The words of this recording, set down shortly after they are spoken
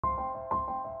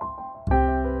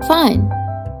F.A.Y.N,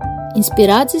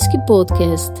 inspiracijski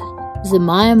podcast z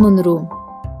Majo Monrue.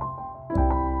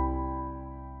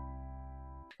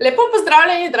 Lepo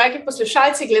pozdravljeni, dragi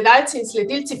poslušalci, gledalci in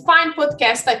sledilci F.A.Y.N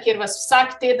podcasta, kjer vas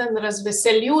vsak teden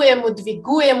razveseljujemo,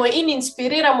 dvigujemo in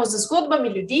inspiriramo z zgodbami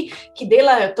ljudi, ki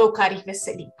delajo to, kar jih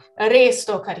veseli. Res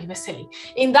to, kar jih veseli.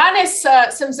 In danes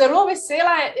sem zelo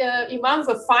vesela, imam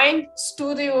v F.A.Y.N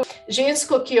studiu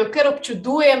žensko, ki jo kar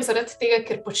občudujem, zaradi tega,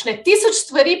 ker počne 1000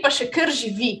 stvari, pa še kar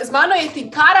živi. Z mano je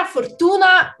Tinkara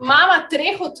Fortuna, mama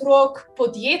 3 otrok,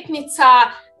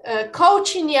 podjetnica,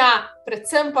 coachinja,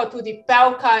 predvsem pa tudi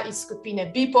pevka iz skupine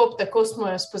BePop, tako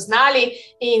smo jo spoznali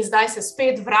in zdaj se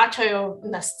spet vračajo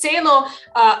na sceno,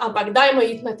 ampak dajmo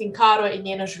iti na Tinkaro in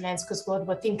njeno življenjsko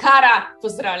zgodbo. Tinkara,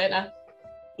 pozdravljena.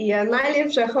 Ja,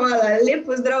 najlepša hvala. Lep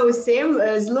pozdrav vsem,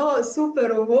 zelo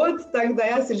super uvod, tako da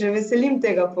jaz se že veselim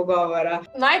tega pogovora.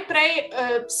 Najprej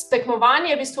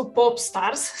tekmovanje, v bistvu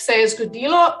PopStars, se je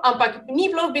zgodilo, ampak ni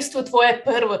bilo v bistvu tvoje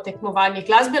prvo tekmovanje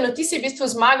glasbeno. Ti si v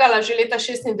bistvu zmagala že leta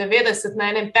 96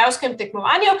 na enem pevskem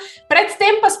tekmovanju,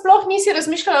 predtem pa sploh nisi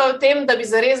razmišljala o tem, da bi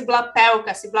zares bila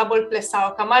pevka, si bila bolj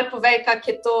plesalka. Malo povej, kak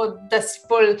je to, da si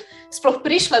sploh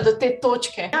prišla do te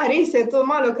točke. Ja, res je, to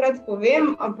malokrat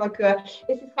povem, ampak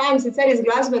izhajam sicer iz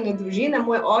glasbene družine,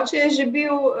 moj oče je že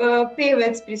bil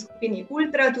pevec pri skupini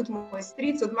Ultra, tudi moj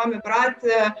stric, od mame brat,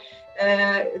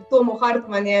 Tomo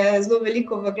Hartman je zelo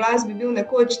veliko v glasbi bil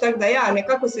nekoč, tako da ja,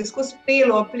 nekako se je skozi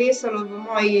pelo, plesalo v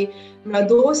moji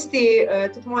mladosti,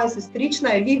 tudi moja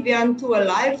sestrična je F.A.Y.N to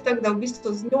Alive, tako da v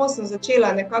bistvu z njo sem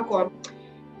začela nekako,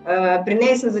 pri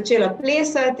njej sem začela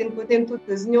plesati in potem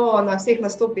tudi z njo na vseh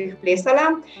nastopih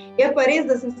plesala. Je pa res,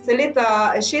 da sem se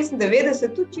leta 96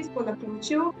 tudi čisto po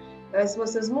naključju, smo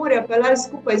se z morja peljali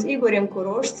skupaj z Igorjem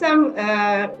Korošcem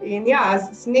in ja,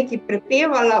 sem nekaj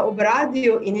prepevala ob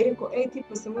radiju in je rekel, ti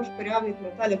pa se moraš prijaviti na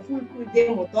tale ful cool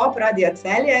demo top, Radia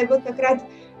Celje je bilo takrat.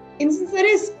 In sem se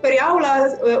res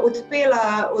prijavila,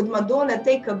 odpela od Madone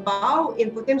Take a Bow in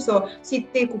potem so vsi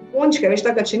te kupončke, veš,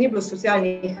 tako, če ni bilo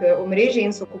socialnih omrežij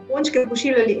in so kupončke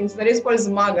pošiljali in sem res pol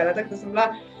zmagala, tako da sem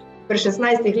bila pri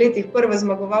 16 letih prva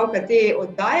zmagovalka te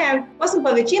oddaje. Pa sem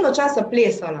pa večino časa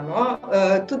plesala, no.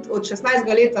 Tudi od 16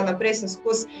 leta naprej sem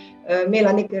skozi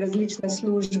imela neke različne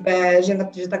službe,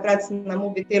 že takrat sem na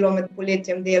mobitelu med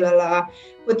poletjem delala,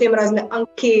 potem razne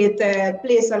ankete,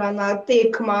 plesala na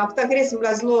tekmah, tako res sem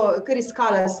bila zelo, kar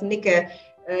iskala sem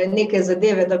neke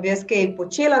zadeve, da bi jaz kaj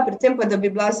počela, predvsem pa, da bi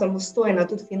bila samostojna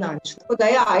tudi finančno. Tako da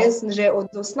ja, jaz sem že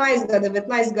od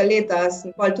 18-19 leta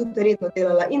sem pa tudi redno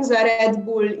delala in za Red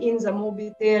Bull, in za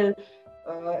mobitel,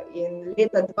 in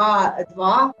leta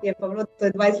 2002, je pa bilo, to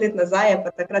je 20 let nazaj, je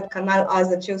pa takrat Kanal A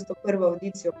začel s to prvo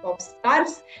audicijo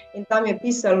PopStars in tam je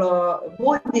pisalo,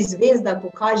 bodi zvezda,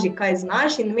 pokaži, kaj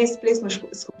znaš, in mes plesno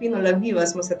skupino La Viva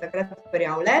smo se takrat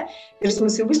prijavile, ker smo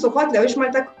si v bistvu hoteli, veš,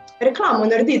 malo tako reklamo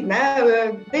narediti, ne,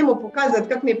 dajmo pokazati,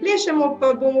 kako mi plešemo,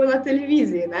 pa bomo na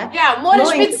televiziji, ne. Ja,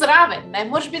 moraš biti zraven, ne,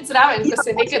 moraš biti zraven, ko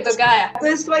se nekaj dogaja. To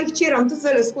je svojih hčeram, tudi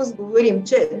zelo skozi govorim,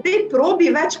 če dej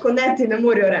probi več, ko ne, ti ne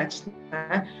morajo reči.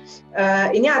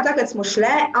 In ja, takrat smo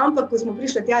šle, ampak ko smo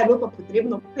prišli tja, je bilo pa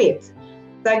potrebno 5.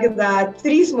 Tako da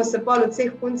 3 smo se pa od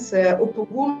vseh punc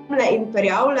opogumile in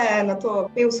prijavile na to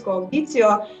pevsko audicijo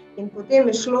in potem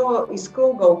je šlo iz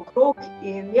kroga v krog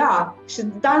in ja, še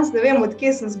danes ne vem, od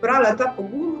kje sem zbrala ta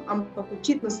pogum, ampak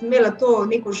očitno sem imela to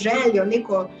neko željo,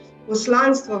 neko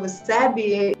poslanstvo v sebi.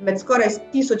 Med skoraj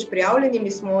 1000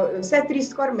 prijavljenimi smo vse 3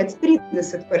 skoraj med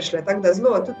 30 prišle, tako da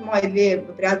zelo, tudi moji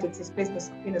 2 prijateljice iz plesne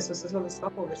skupine so se zelo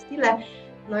visoko uvrstile.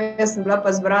 No, jaz sem bila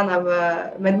pa zbrana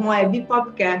med moje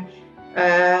BePopke,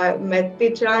 med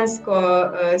 5-člansko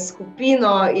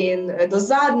skupino in do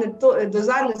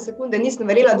zadnje sekunde nisem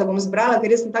verjela, da bom zbrala,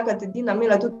 ker jaz sem takrat edina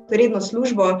imela tudi redno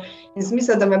službo in sem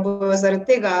mislila, da me bo zaradi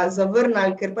tega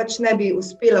zavrnili, ker pač ne bi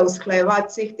uspela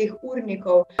usklajevati vseh teh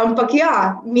urnikov. Ampak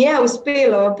ja, mi je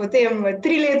uspelo potem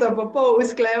 3 leta pa pol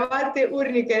usklajevati te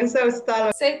urnike in vse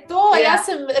ostalo. Sej to, jaz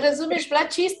sem, razumeš, bila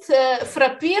čist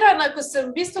frapirana, ko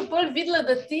sem v bistvu bolj videla,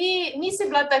 da ti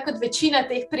nisi bila tako kot večina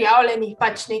teh prijavljenih,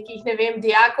 pač nekih, ne vem,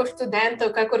 dijakov, študentov,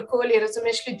 kakorkoli,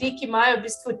 razumeš, ljudi, ki imajo v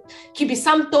bistvu, ki bi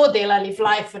sam to delali v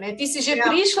lifeu, ne. Ti si že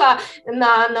prišla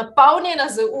napolnjena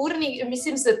z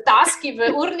z taski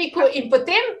v urniku in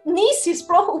potem nisi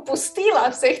sploh upustila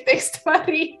vseh teh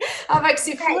stvari, ampak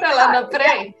si furala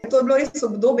naprej. To je bilo res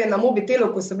obdobje na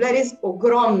mobitelu, ko so bile res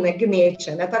ogromne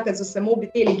gneče, ne, takrat so se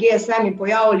mobiteli GSM-i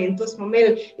pojavili in to smo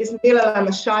imeli, jaz sem delala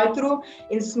na šaltru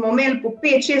in smo imeli po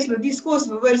 5-6 ljudi skozi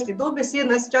v vrsti,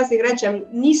 dobesedno, jaz včasih rečem,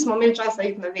 nismo imeli imeli časa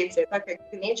iti na WC, take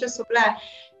gneče so bile.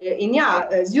 In ja,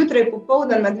 zjutraj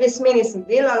popoldan na 2 smeni sem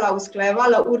delala,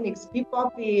 usklajevala urnik z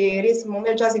BePopi, res smo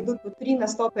imeli časih tudi po 3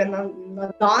 nastope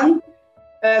na dan,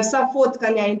 vsa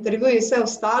fotkanja, intervjuji, vse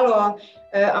ostalo,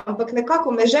 ampak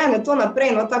nekako me žene to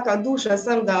naprej, no taka duša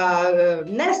sem, da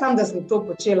ne samo, da sem to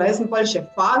počela, jaz sem pa še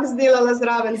faks delala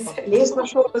zraven, pa plesno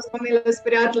šolo smo imeli s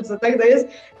prijateljico, tako da jaz,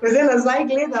 ko zdaj nazaj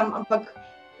gledam, ampak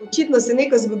očitno se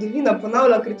neka zgodovina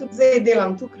ponavlja, ker tudi zdaj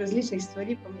delam tukaj različnih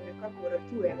stvari, pa mi nekako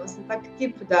ratuje. No, sem tak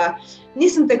tip, da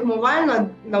nisem tekmovalna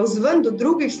navzven do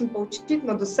drugih, sem pa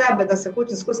očitno do sebe, da se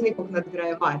hočem skozi nekog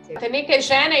nadgrajevati. Te nekaj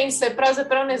žene in se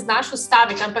pravzaprav ne znaš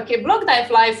ustaviti, ampak je bilo kdaj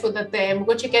v lifeu, da te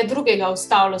mogoče kaj drugega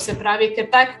ustavilo, se pravi,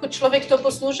 ker tako, ko človek to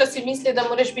posluša, si misli, da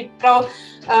moraš biti prav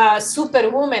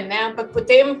superwoman, ne? Ampak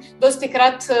potem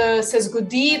dostikrat se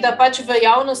zgodi, da pač v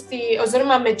javnosti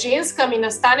oziroma med ženskami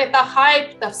nastane ta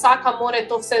hype, da vsaka more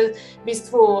to vse v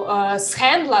bistvu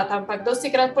shendlati, ampak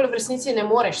dostikrat pol v resnici ne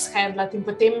moreš shendlati in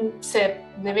potem se,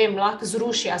 ne vem, lahko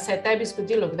zruši. A se je tebi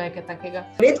zgodilo kdaj kaj takega?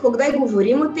 Redko kdaj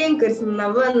govorim o tem, ker sem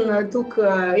naven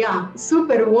tukaj,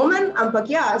 superwoman, ampak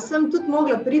sem tudi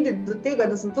mogla priti do tega,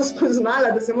 da sem to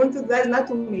spoznala, da se moram tudi zdaj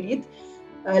znati umiriti.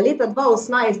 Leta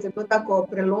 2018 je bilo tako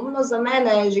prelomno za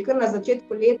mene, že kar na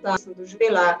začetku leta sem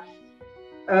doživela,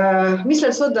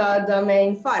 mislili so, da me je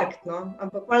infarkt, no?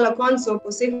 Ampak na koncu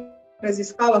po vseh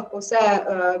raziskavah, po vse,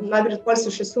 najprej so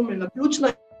še sumili na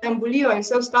pljučno embolijo in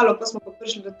vse ostalo, pa smo pa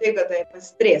prišli do tega, da je pa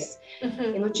stres.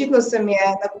 In očitno se mi je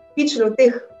nakopičilo v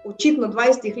teh očitno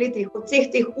 20 letih, od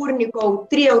vseh teh urnikov,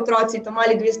 3 otroci, tam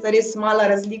mali 2 sta res mala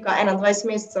razlika, 21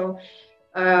 mesecev.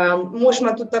 Mož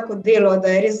ima tudi tako delo,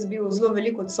 da je res bil zelo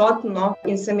veliko odsoten, no,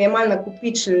 in se mi je malo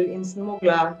nakopičil in sem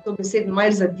mogla to besedo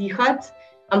malo zadihati,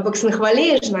 ampak sem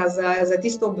hvaležna za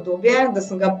tisto obdobje, da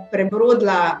sem ga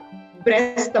prebrodila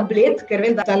brez tablet, ker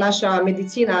vem, da ta naša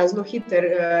medicina zelo hitro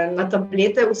na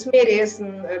tablete usmeri, jaz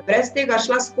sem brez tega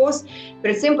šla skozi,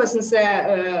 predvsem pa sem se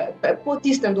po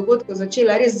tistem dogodku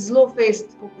začela res zelo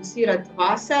fejst fokusirati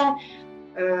vase,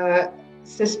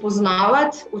 se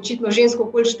spoznavati, očitno žensko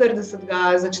okoli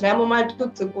 40 začnemo malo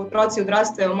tudi, ko otroci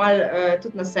odrastejo, malo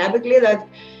tudi na sebe gledati.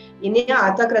 In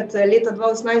takrat leta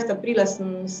 2018 aprila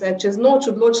sem se čez noč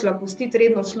odločila pustiti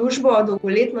redno službo,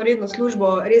 dolgoletno redno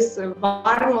službo, res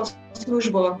varno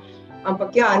službo,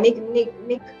 ampak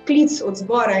nek klic od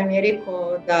zgoraj mi je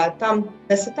rekel,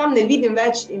 da se tam ne vidim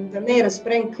več in da ne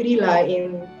razprem krila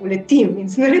in poletim. In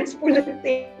sem res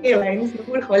poletela in sem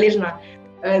bolj hvaležna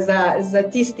za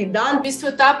tisti dan. V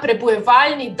bistvu ta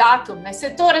prebojevalni datum, ne,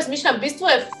 se to razmišljam, v bistvu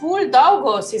je ful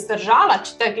dolgo si zdržala,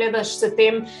 če te gledaš s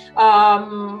tem,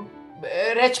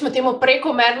 rečemo temu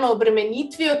prekomerno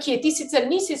obremenitvijo, ki je ti sicer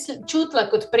nisi čutila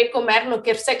kot prekomerno,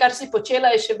 ker vse, kar si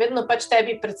počela, je še vedno pač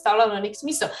tebi predstavljalo nek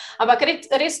smisel. Ampak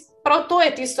res prav to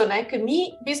je tisto, ne, ker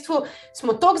mi v bistvu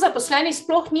smo toliko zaposleni,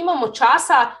 sploh nimamo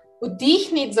časa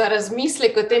vdihniti za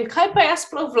razmislek o tem, kaj pa jaz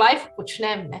sploh v life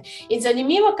počnem. Ne? In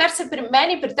zanimivo, kar se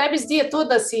meni pri tebi zdi, je to,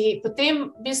 da si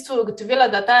potem v bistvu ugotovila,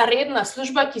 da ta redna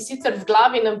služba, ki sicer v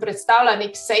glavi nam predstavlja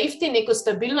nek safety, neko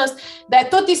stabilnost, da je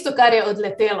to tisto, kar je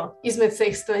odletelo izmed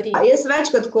vseh stvari. Jaz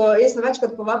sem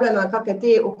večkrat povabljena na kakšne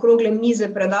te okrogle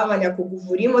mize predavanja, ko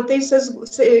govorim o tej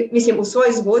v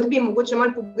svoji zgodbi, mogoče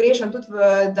malo pogrešam tudi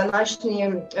v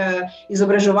današnjih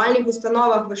izobraževalnih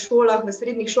ustanovah, v šolah, v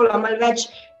srednjih šolah, malo več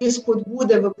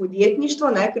spodbude v podjetništvo,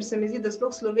 ne, ker se mi zdi, da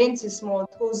sploh Slovenci smo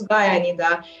tako vzgajani,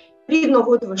 da pridno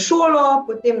hodi v šolo,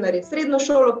 potem naredi srednjo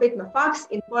šolo, pet na faks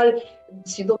in pol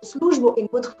si dobi službo in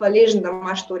bod hvaležen, da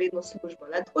imaš to redno službo.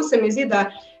 Ne. Tako se mi zdi,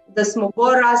 da smo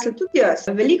bolj rasli tudi jaz.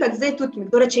 Velikrat zdaj tudi mi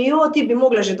kdo reče, ti bi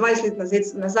mogla že 20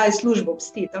 let nazaj službo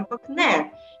obstiti, ampak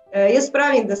ne. Jaz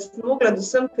pravim, da sem mogla do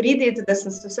sem priditi, da sem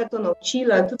se vse to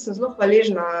naučila, tudi sem zelo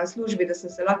hvaležna službi, da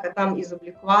sem se lahko tam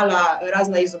izoblikovala,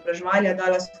 razna izobraževanja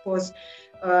dala skozi.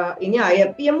 In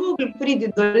je mogla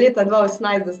priti do leta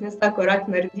 2018, da sem jaz tako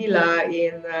rak naredila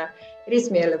in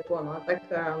res mi je lepo. No.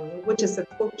 Mogoče se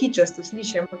tako kičasto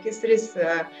sliši, ampak jaz res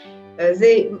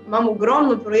zdaj imam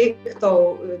ogromno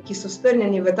projektov, ki so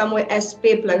strnjeni v ta moj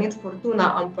SP, Planet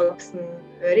Fortuna, ampak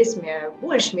res mi je,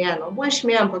 boljš mi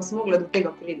je, ampak sem mogla do tega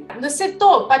priti. Da se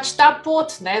to, pač ta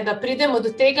pot, ne, da pridemo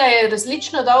do tega, je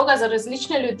različno dolga za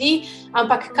različne ljudi,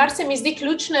 ampak kar se mi zdi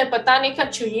ključno, je pa ta neka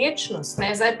čuječnost.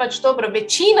 Ne. Zdaj pač dobro,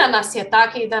 večina nas je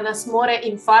takih, da nas more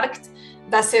infarkt,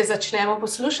 da se začnemo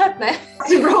poslušati, ne?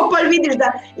 Prav pa vidiš,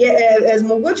 da je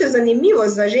mogoče zanimivo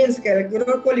za ženske,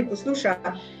 kdorkoli posluša,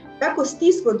 tako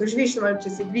stisko doživiš, če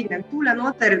se dvignem tule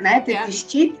noter, ne, te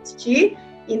tišči,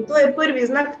 in to je prvi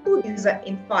znak tudi za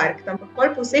infarkt, ampak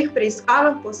po vseh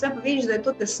preiskavah, po vse pa vidiš, da je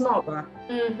to tesnoba.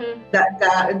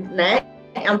 Ne?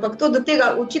 ampak to do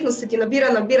tega očitno se ti nabira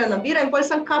in potem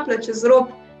sam kaplja čez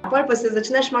rob. Potem pa se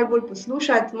začneš malo bolj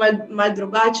poslušati, malo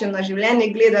drugače na življenje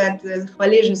gledati,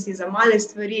 hvaležen si za male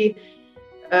stvari.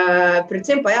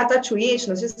 Predvsem pa ta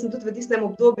čuječnost. Jaz sem tudi v tistem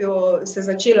obdobju se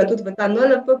začela tudi v ta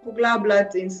NLP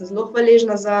poglabljati in sem zelo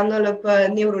hvaležna za NLP,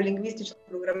 neurolingvistično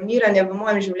programiranje v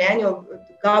mojem življenju,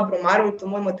 Monrue,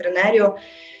 mojemu trenerju.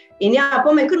 In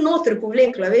pa me je kar noter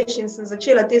povlekla, veš, in sem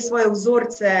začela te svoje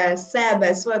vzorce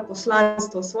sebe, svoje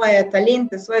poslanstvo, svoje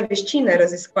talente, svoje veščine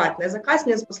raziskovati. Zakaj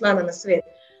sem jaz poslana na svet?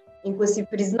 In ko si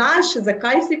priznaš,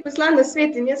 zakaj si poslana na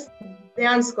svet, in jaz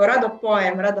dejansko rada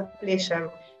pojem, rada plešem,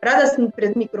 rada sem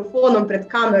pred mikrofonom, pred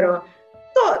kamero,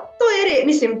 to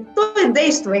je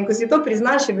dejstvo in ko si to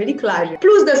priznaš, je veliko lažje.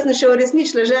 Plus, da sem še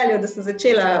uresničila željo, da sem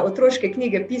začela otroške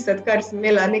knjige pisati, kar sem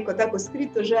imela neko tako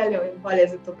skrito željo in pa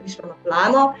je zato prišlo na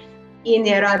plano. In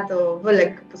je rato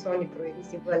velik poslovni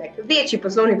projekt, večji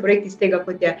poslovni projekt iz tega,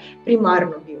 kot je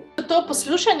primarno bil. To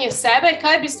poslušanje sebe,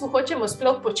 kaj v bistvu hočemo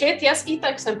sploh početi, jaz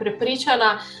itak sem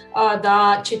prepričana,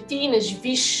 da če ti ne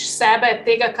živiš sebe,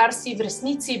 tega, kar si v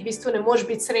resnici, v bistvu ne moreš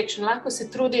biti srečen. Lahko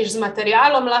se trudiš z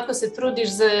materialom, lahko se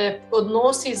trudiš z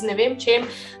odnosi, z ne vem čem,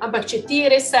 ampak če ti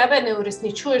res sebe ne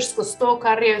uresničuješ skozi to,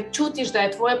 kar čutiš, da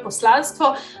je tvoje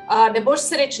poslanstvo, ne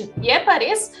boš srečen. Je pa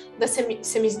res, da se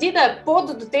mi zdi, da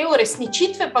pot do te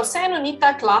uresničitve pa vseeno ni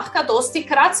tako lahka,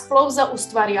 dostikrat sploh za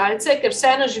ustvarjalce, ker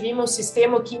vseeno živimo v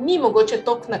sistemu, ki ni mogoče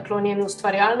toliko naklonjen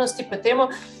ustvarjalnosti, pa temu,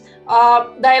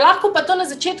 da je lahko pa to na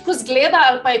začetku zgleda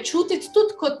ali pa je čutiti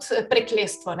tudi kot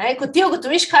prekletstvo. Ko ti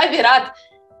ugotoviš, kaj bi rad,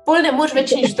 pol ne moreš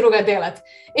več nič druga delati.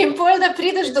 In pol, da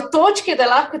prideš do točke, da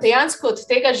lahko dejansko od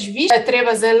tega živiš, je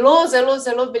treba zelo, zelo,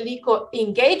 zelo veliko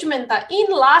engagementa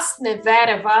in lastne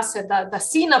vere vase, da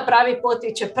si na pravi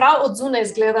poti, čeprav od zunaj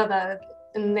izgleda, da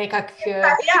nekako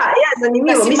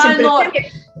zanimivo. Da si malo nor.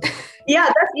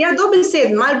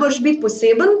 Dobesedno, malo boš biti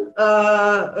poseben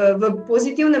v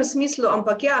pozitivnem smislu,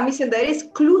 ampak mislim, da je res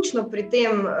ključno pri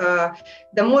tem,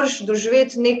 da moraš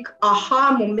doživeti nek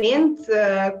aha moment,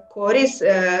 ko res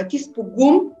tisti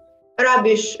pogum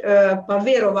rabiš pa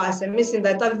vero vase. Mislim, da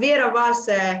je ta vera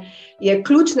vase je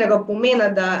ključnega pomena,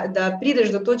 da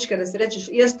prideš do točke, da si rečeš,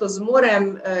 jaz to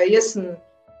zmorem, jaz sem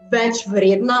več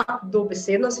vredna,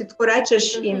 dobesedno si tako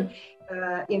rečeš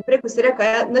in preko si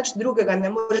rekel, nič drugega ne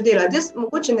moreš delati. Jaz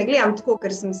mogoče ne gledam tako,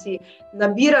 ker sem si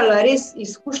nabirala res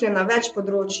izkušnje na več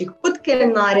področjih, kot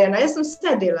kelnarjena, jaz sem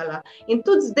vse delala. In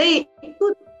tudi zdaj,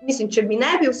 če bi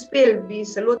ne bi uspel, bi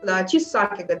se lotila čisto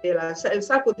vsakega dela.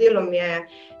 Vsako delo mi je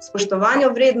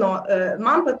spoštovanja vredno,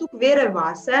 imam pa tukaj vere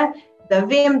vase, da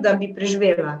vem, da bi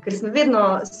preživela, ker sem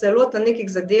vedno se lotila nekih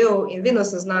zadev in vedno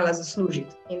sem znala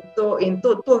zaslužiti. In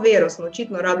to vero sem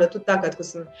očitno rabila tudi takrat, ko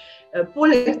sem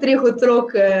poleg 3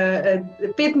 otrok,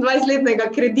 25-letnega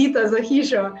kredita za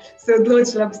hišo, se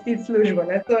odločila pustiti službo.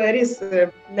 To je res,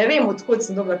 ne vem, odkot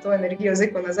sem dobila to energijo,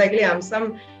 zdaj, ko nazaj gledam,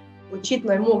 sam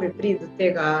očitno je mogel priti do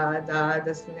tega,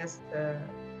 da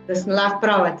sem lahko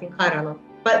prava Tinkara.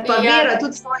 Pa vera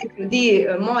tudi svojih ljudi,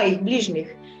 mojih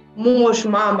bližnjih, mož,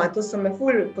 mama, to so me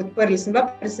ful podprli, sem bila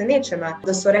presenečena,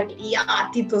 da so rekli,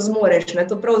 ti to zmoreš,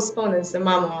 to prav spomnim se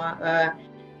mamo,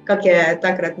 kak je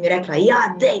takrat mi rekla,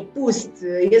 dej, pust,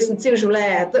 jaz sem cel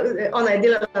življenje, ona je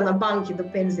delala na banki do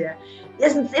penzije,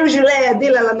 jaz sem cel življenje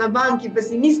delala na banki, pa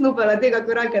si nisem upala tega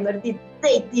koraka narediti,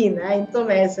 dej ti, in to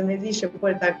se mi zdi še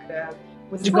bolj tak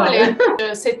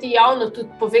Se ti javno tudi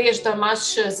poveš, da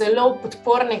imaš zelo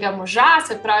podpornega moža,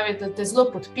 se pravi, da te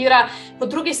zelo podpira. Po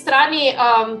drugi strani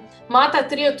imata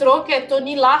 3 otroke, to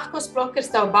ni lahko, sploh ker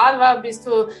sta oba dva v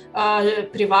bistvu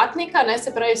privatnika,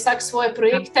 se pravi vsak svoje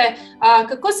projekte.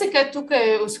 Kako se kaj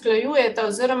tukaj usklajujete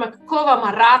oziroma kako vam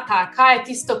rata, kaj je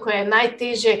tisto, ko je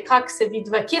najtežje, kako se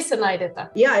vidva, kje se najdeta?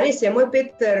 Ja, res je, moj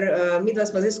Peter, midva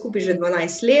smo zdaj skupaj že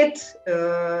 12 let,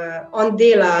 on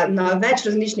dela na več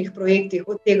različnih projektih,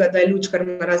 od tega, da je lučkar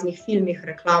na raznih filmih,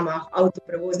 reklamah,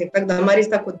 avtoprevoznik, tako da ima res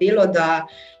tako delo, da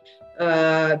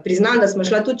priznam, da smo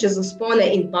šla tudi čez vzpone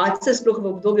in padce, sploh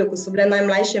v obdobju, ko so bile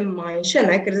najmlajše manjše,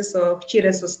 ker zdaj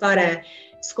hčere so stare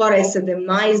skoraj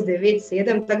 17, 9,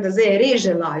 7, tako da zdaj je res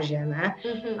že lažje.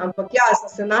 Ampak sem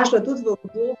se našla tudi v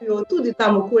obdobju, tudi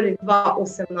tam okoli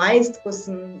 2018, ko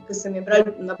sem je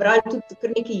nabrala tudi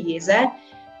kar nekaj jeze,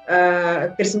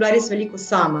 ker sem bila res veliko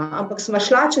sama. Ampak sem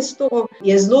šla čez to,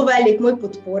 je zelo velik moj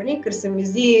podpornik, ker se mi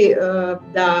zdi,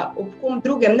 da ob kom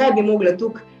drugem ne bi mogla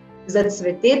tukaj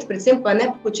zacveteti, predvsem pa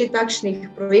ne početi takšnih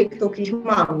projektov, ki jih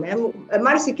imam.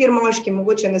 Marsikjer moški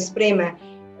mogoče ne sprejme,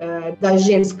 da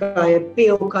ženska je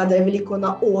pevka, da je veliko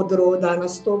na odru, da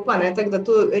nastopa, tako da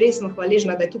to res sem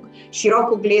hvaležna, da je tukaj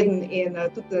široko gleden in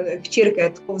tudi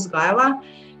hčerke tako vzgajava.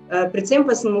 Predvsem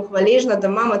pa sem mu hvaležna, da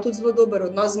imamo tudi zelo dober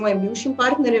odnos z mojim bivšim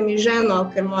partnerjem in ženo,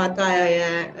 ker moja taja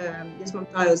jaz imam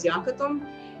tajo z Jakatom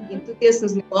in tudi jaz sem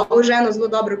z njegovo ženo zelo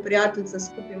dobro prijateljica,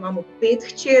 skupaj imamo 5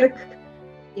 hčerk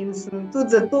in sem tudi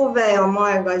za to vejo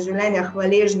mojega življenja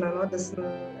hvaležna, no, da sem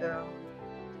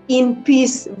in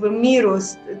peace v miru,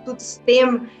 tudi s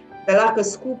tem, da lahko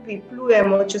skupaj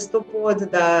plujemo čez to pot,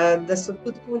 da so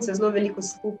tudi punce zelo veliko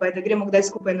skupaj, da gremo kdaj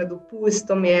skupaj na dopust,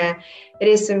 to mi je,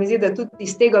 res se mi zdi, da tudi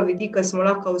iz tega vidika smo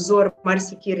lahko vzor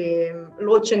marsikiri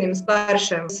ločenim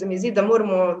staršem. Se mi zdi, da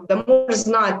moraš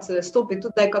znati stopiti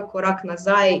tudi kak korak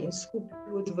nazaj in skupaj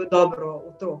pluti v dobro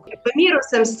otrok. V miru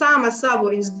sem sama s sabo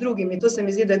in z drugimi, to se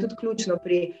mi zdi, da je tudi ključno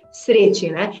pri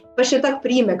sreči, ne. Pa še tak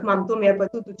priimek imam, to mi je pa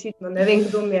tudi očitno, ne vem,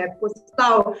 kdo mi je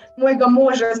postal mojega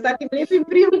moža s takim lepim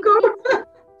priimkom.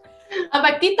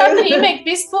 Ampak ti ta priimek v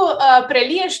bistvu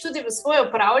preliješ tudi v svojo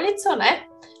pravljico, ne?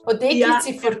 O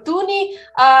deklici Fortuni.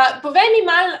 Povej mi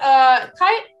malo,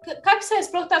 kako se je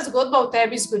sploh ta zgodba v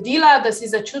tebi zgodila, da si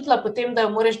začutila potem, da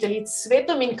jo moraš deliti s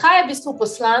svetom in kaj je v bistvu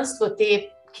poslanstvo te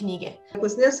knjige? Ko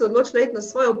sem se odločila iti na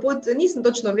svojo pot, nisem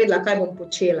točno vedela, kaj bom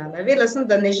počela. Vedela sem,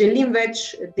 da ne želim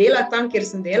več delati tam, kjer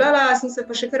sem delala, sem se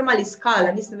pa še kar malo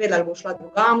iskala. Nisem vedela, ali bom šla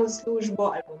drugam v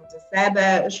službo, ali bom za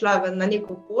sebe šla na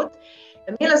neko pot.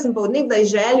 Imela sem pa od nekdaj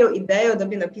željo, idejo, da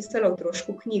bi napisala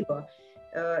otroško knjigo.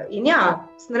 In ja,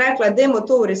 sem rekla, dajmo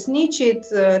to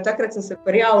uresničiti. Takrat sem se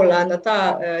prijavila na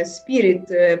ta spirit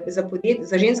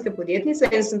za ženske podjetnice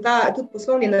in sem tudi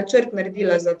poslovni načrt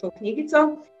naredila za to knjigico.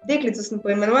 Deklico sem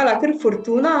poimenovala kar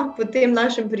Fortuna, po tem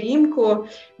našem priimku.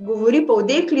 Govori pa o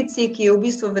deklici, ki je v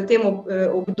bistvu v tem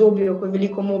obdobju, ko je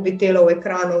veliko mobitelov,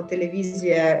 ekranov,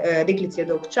 televizije, deklici je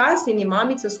dolgčas in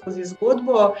mamica skozi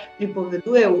zgodbo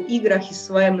pripoveduje o igrah iz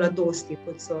svoje mladosti,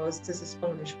 kot so, če se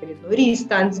spomniš, verjetno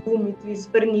ristanc,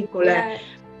 gumitvis, frnikole.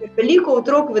 Veliko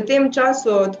otrok v tem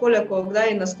času, takole, ko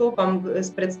kdaj nastopam s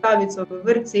predstavico v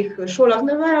vrtcih, šolah,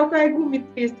 ne vejo, kaj je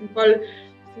gumitvis, in pa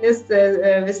jaz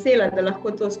vesela, da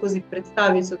lahko to skozi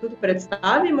predstavico tudi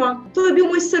predstavimo. To je bil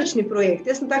moj srčni projekt.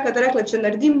 Jaz sem takrat rekla, če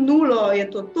naredim 0, je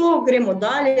to, gremo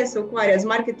dalje, se ukvarja z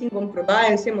marketingom,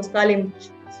 prodajo in vsem ostalim,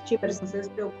 s čimer sem se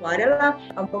prej ukvarjala.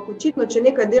 Ampak očitno, če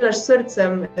nekaj delaš s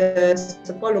srcem,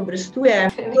 se pol obrestuje.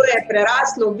 To je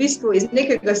preraslo v bistvu iz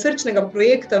nekega srčnega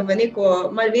projekta v neko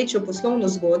malo večjo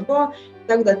poslovno zgodbo,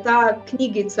 tako da ta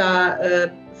knjigica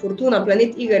Fortuna,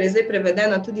 planet iger, je zdaj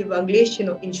prevedena tudi v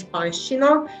angleščino in španščino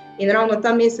in ravno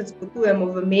ta mesec potujemo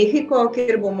v Mehiko,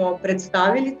 kjer bomo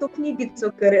predstavili to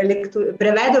knjigico, ker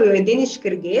prevedel jo je Denis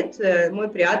Škerget, moj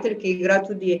prijatelj, ki igra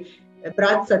tudi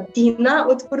bratca Tina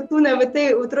od Fortune v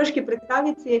tej otroški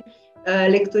predstavici.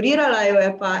 Lektorirala jo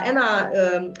je pa ena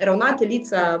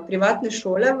ravnateljica privatne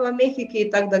šole v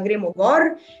Mehiki, tako da gremo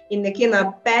gor in nekje na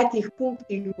 5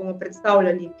 punktih bomo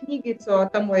predstavljali knjigico,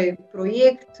 ta moj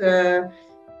projekt.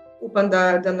 Upam,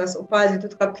 da nas opazi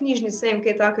tudi kak knjižni sejem,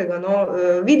 kaj takega. No.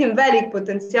 Vidim velik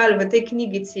potencial v tej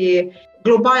knjigici,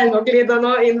 globalno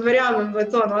gledano, in verjamem v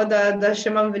to, no, da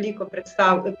še imam veliko pred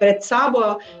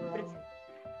sabo.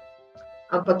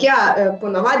 Ampak ja,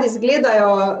 ponavadi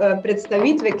izgledajo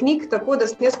predstavitve knjig tako, da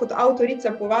sem jaz kot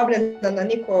avtorica povabljena na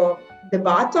neko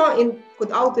debato in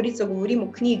kot avtorica govorim o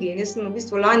knjigi. In jaz sem v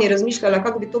bistvu lani razmišljala,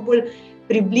 kako bi to bolj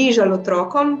približalo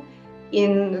otrokom.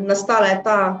 In nastala je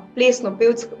ta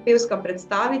plesno-pevska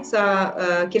predstavica,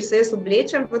 kjer se jaz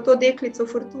oblečem v to deklico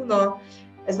Fortuno.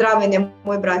 Zraven je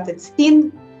moj bratec Tin,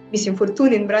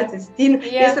 Fortunin bratec Tin.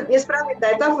 Yeah. Jaz pravim, da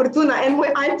je ta Fortuna en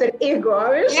moj alter ego,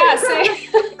 veš? Ja, sej.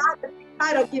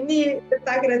 Ki ni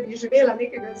takrat živela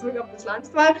nekega svojega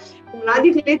poslanstva v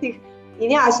mladih letih.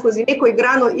 In ja, skozi neko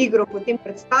igrano igro potem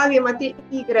predstavimo te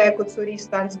igre, kot so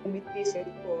ristanc, gumitvis in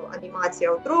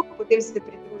animacija otrok. Potem se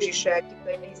pridruži še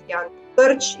Jan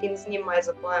Trč in z njima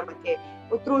zapojemo te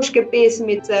otroške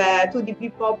pesmice, tudi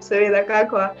BePop, seveda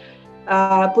kako.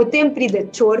 Potem pride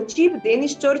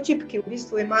Denis Čorčip, ki v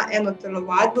bistvu ima eno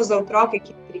telovadbo za otroke,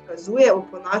 ki prikazuje,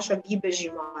 oponaša gibe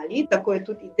živali. Tako je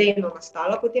tudi idejno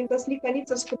nastala potem ta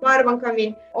slikanica s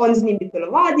pobarvankami. On z njimi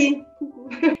telovadi,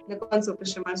 na koncu pa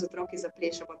še malo z otroki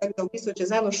zaplešamo. Tako da v bistvu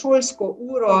čez eno šolsko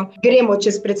uro gremo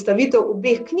čez predstavitev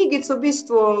obeh knjigic, v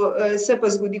bistvu se pa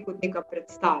zgodi kot neka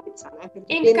predstavica. Ne?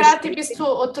 In hkrati v bistvu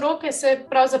otroke se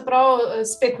pravzaprav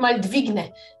spet malo dvigne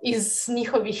iz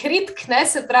njihovih ritk, ne?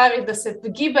 Se pravi, da se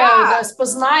gibajo, da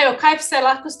spoznajo, kaj vse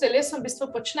lahko s telesom v bistvu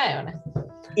počnejo. Ne?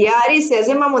 Ja, res je.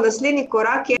 Zdaj imamo naslednji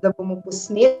korak, da bomo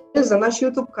posneli za naš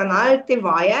YouTube kanal te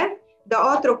vaje, da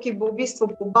otrok, ki bo v bistvu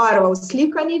pobarval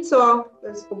slikanico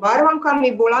s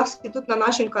pobarvankami, bo lahko tudi na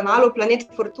našem kanalu Planet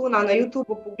Fortuna na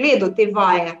YouTubeu pogledal te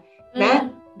vaje. Ne?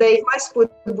 da jih malo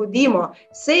spodbudimo.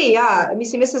 Sej, ja,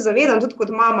 mislim, jaz se zavedam tudi kot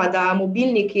mama, da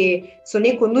mobilniki so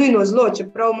neko nujno zlo,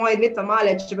 čeprav moji dve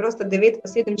male, čeprav sta 9 pa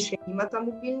 7, še nimata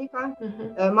mobilnika.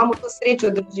 Imamo to srečo,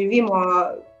 da živimo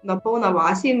na polna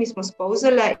vasi, mi smo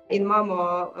spolzele in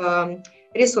imamo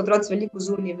res otroci veliko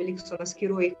zunaj, veliko so na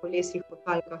skirojih, kolesih,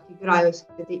 potalkah, igrajo se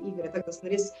te igre, tako da sem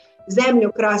res zemljo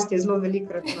krasti zelo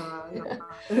velikrat na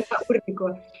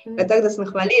urniku. Tako da sem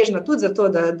hvaležna tudi za to,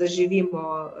 da živimo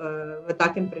v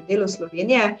takem predelu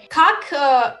Slovenije. Kak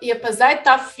je pa zdaj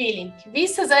ta feeling? Vi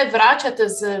se zdaj vračate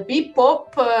z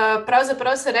BePop,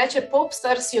 pravzaprav se reče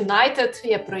PopStars United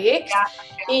je projekt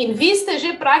in vi ste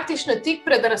že praktično tik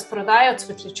pred razprodajo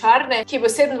cvetličarne, ki bo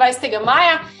 27.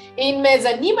 maja. In me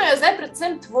zanimajo zdaj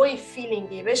predvsem tvoji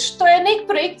feelingi. Veš, to je nek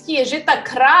projekt, ki je že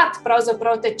takrat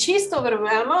pravzaprav te čisto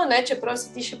vrvelmal, čeprav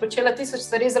si ti še počela 1000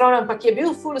 stvari zraven, ampak je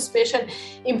bil ful uspešen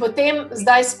in potem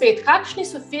zdaj spet. Kakšni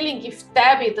so feelingi v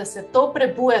tebi, da se to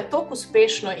prebuja toliko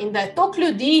uspešno in da je toliko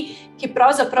ljudi, ki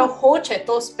pravzaprav hoče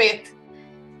to spet?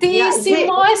 Ti si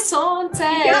moje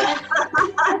sonce!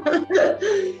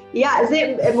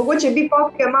 Zdaj, mogoče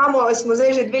BePop, ki imamo, smo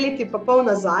zdaj že 2 leti pa pol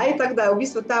nazaj, tako da je v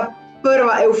bistvu ta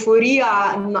prva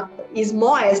evforija iz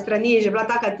moje strani je že bila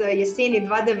takrat jeseni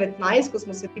 2019, ko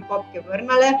smo se ti popke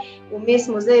vrnale. Vmes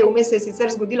se je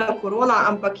sicer zgodila korona,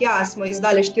 ampak smo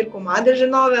izdali 4 komade že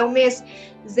nove vmes.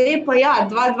 Zdaj pa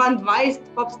 2022,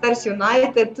 PopStars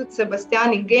United, tudi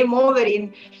Sebastian in Game Over in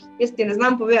jaz ti ne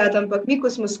znam povedati, ampak mi, ko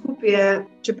smo skupaj,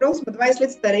 čeprav smo 20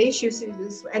 let starejši,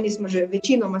 eni smo že,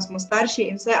 večinoma smo starši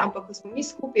in vse, ampak ko smo mi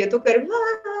skupaj, je to kar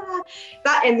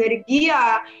ta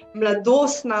energija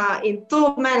mladostna in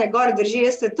to mene gor drži.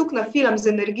 Jaz se tukaj nafilam z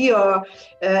energijo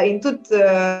in tudi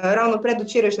ravno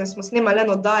predvčerajšnjem smo snemali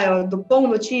eno oddajo do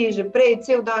polnoči, že prej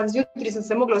cel dan, zjutraj sem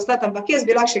se mogla vstati, ampak jaz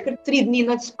bi lahko še kar 3 dni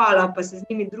noč spala, pa se z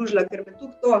njimi družila, ker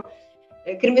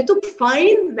mi je tukaj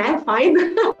fajn,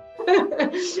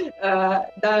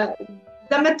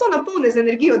 da me to napolne z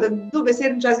energijo, da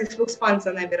dobesedno včasih sploh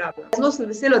spanca ne bi rabila. Zelo sem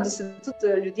vesela, da se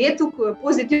tudi ljudje tukaj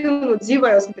pozitivno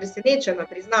odzivajo, sem presenečena,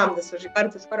 priznam, da so že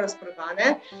karte skoraj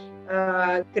razprodane.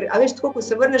 Ker, a veš, tako, ko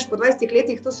se vrneš po 20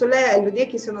 letih, to so le ljudje,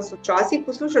 ki so nas včasih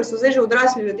poslušali, so zdaj že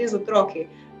odrasli ljudje z otroki.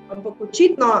 Ampak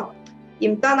očitno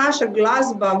jim ta naša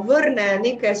glasba vrne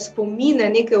neke spomine,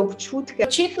 neke občutke.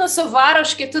 Očitno so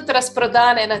varuške tudi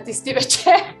razprodane na tisti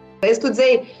večer. Jaz tudi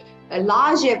zdaj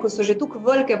lažje, ko so že tukaj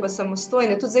velike pa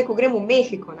samostojne, tudi zdaj, ko grem v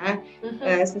Mehiko,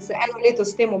 sem se 1 leto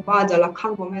s tem obadala,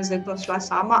 kako bom jaz zdaj to šla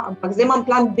sama, ampak zdaj imam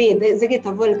plan B, zdaj je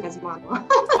ta velika z mano.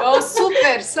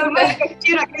 Super.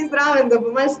 Včeraj gre zraven, da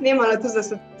bom malo snemala tudi za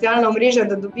socialna omrežja,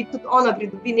 da tudi ona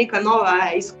pridobi neka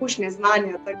nova izkušnje,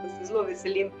 znanja, tako da se zelo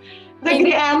veselim, da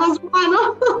gre ena z mano.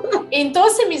 In to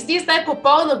se mi zdi zdaj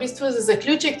popolno v bistvu za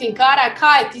zaključek, Tinkara,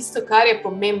 kaj je tisto, kar je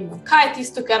pomembno? Kaj je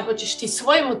tisto, kar hočeš ti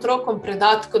svojim otrokom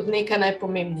predati kot nekaj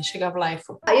najpomembnejšega v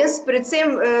lifeu? Jaz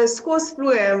predvsem skozi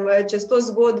plujem čez to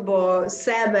zgodbo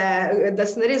sebe, da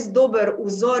sem res dober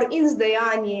vzor in z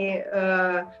dejanji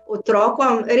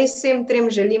otrokom. Res vsem 3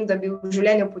 želim, da bi v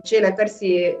življenju počele, kar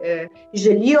si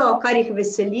želijo, kar jih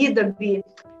veseli,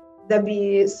 da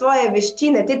bi svoje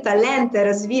veščine, te talente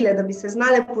razvile, da bi se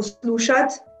znale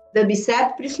poslušati, da bi se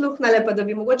prisluhnile, pa da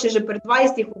bi mogoče že pri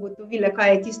 20 ugotovile,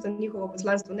 kaj je tisto njihovo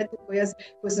poslanstvo, ne tako jaz,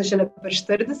 ko sem šele pri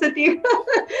 40.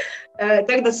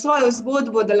 Tako da svojo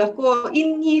zgodbo, da lahko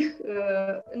in njih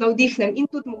navdihnem in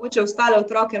tudi mogoče ostale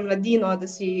otroke, mladino, da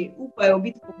si upajo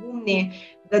biti pogumni,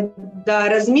 da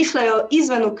razmišljajo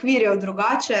izven okvirjev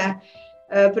drugače.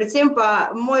 Predvsem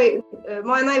pa moje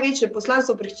največje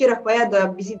poslanstvo pri hčerah pa je, da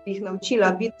bi jih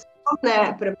naučila biti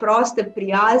preproste,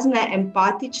 prijazne,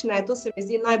 empatične. To se mi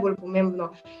zdi najbolj pomembno.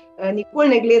 Nikoli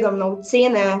ne gledam na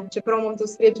ocene, čeprav imam to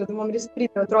srečo, da imam res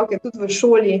pridne otroke tudi v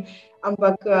šoli,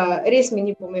 ampak res mi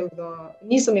ni pomembno,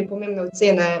 niso mi pomembne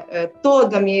ocene. To,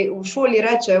 da mi v šoli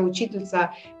reče učiteljica,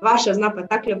 vaša zna pa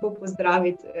tako lepo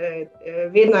pozdraviti,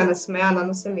 vedno je nasmejana,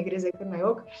 no se mi gre zdaj kar na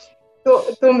jok.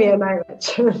 To mi je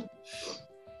največ.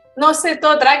 No, vse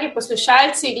to, dragi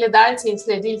poslušalci, gledalci in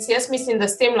sledilci, jaz mislim, da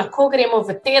s tem lahko gremo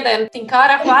v teden.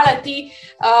 Tinkara, hvala ti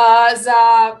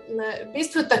za v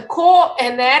bistvu tako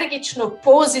energično,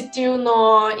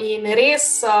 pozitivno in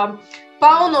res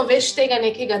polno veš tega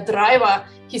nekega driva,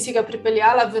 ki si ga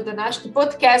pripeljala v današnji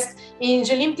podcast in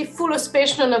želim ti ful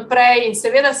uspešno naprej in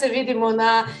seveda se vidimo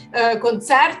na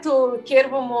koncertu,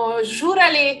 kjer bomo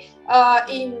žurali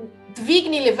in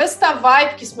dvignili ves ta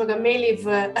vibe, ki smo ga imeli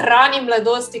v rani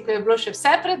mladosti, ko je bilo še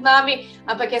vse pred nami,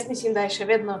 ampak jaz mislim, da je še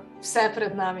vedno vse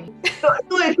pred nami.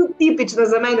 To je tudi tipično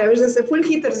za mene, veš, da se ful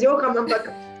hitro zjokam, ampak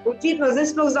očitno zdaj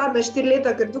sploh zadnja 4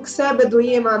 leta, ker tukaj sebe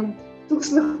dojemam, tukaj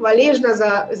sem hvaležna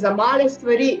za male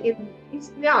stvari in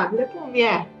lepo mi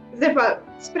je. Zdaj pa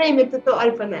sprejmete to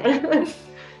ali pa ne.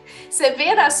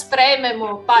 Seveda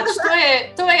sprejmemo, pač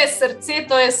to je srce,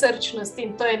 to je srčnost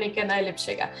in to je nekaj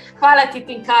najlepšega. Hvala ti,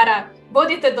 Tinkara.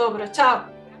 Bodite dobro, čau.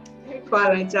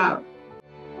 Hvala, čau.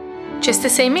 Če ste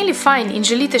se imeli fajn in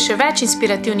želite še več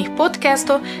inspirativnih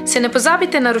podcastov, se ne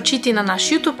pozabite naročiti na naš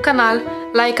YouTube kanal,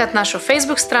 lajkati našo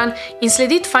Facebook stran in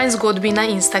slediti F.A.Y.N zgodbi na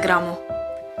Instagramu.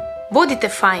 Bodite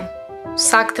fajn,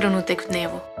 vsak trenutek v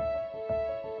dnevu.